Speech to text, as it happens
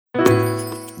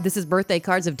This is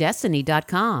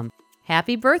birthdaycardsofdestiny.com.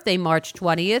 Happy birthday, March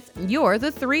 20th. You're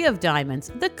the 3 of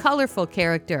diamonds, the colorful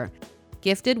character.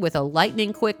 Gifted with a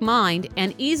lightning-quick mind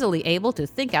and easily able to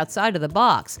think outside of the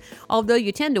box, although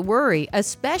you tend to worry,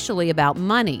 especially about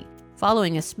money.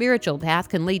 Following a spiritual path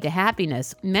can lead to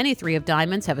happiness. Many 3 of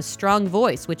diamonds have a strong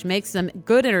voice, which makes them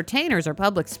good entertainers or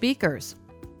public speakers.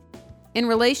 In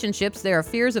relationships, there are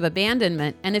fears of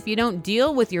abandonment, and if you don't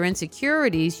deal with your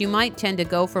insecurities, you might tend to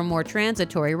go for more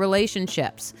transitory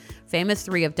relationships. Famous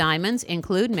 3 of diamonds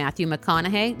include Matthew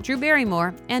McConaughey, Drew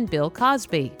Barrymore, and Bill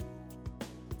Cosby.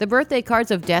 The Birthday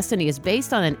Cards of Destiny is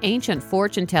based on an ancient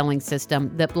fortune-telling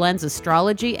system that blends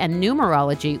astrology and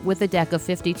numerology with a deck of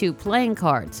 52 playing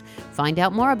cards. Find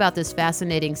out more about this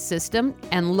fascinating system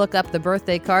and look up the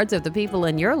birthday cards of the people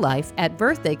in your life at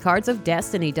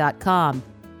birthdaycardsofdestiny.com.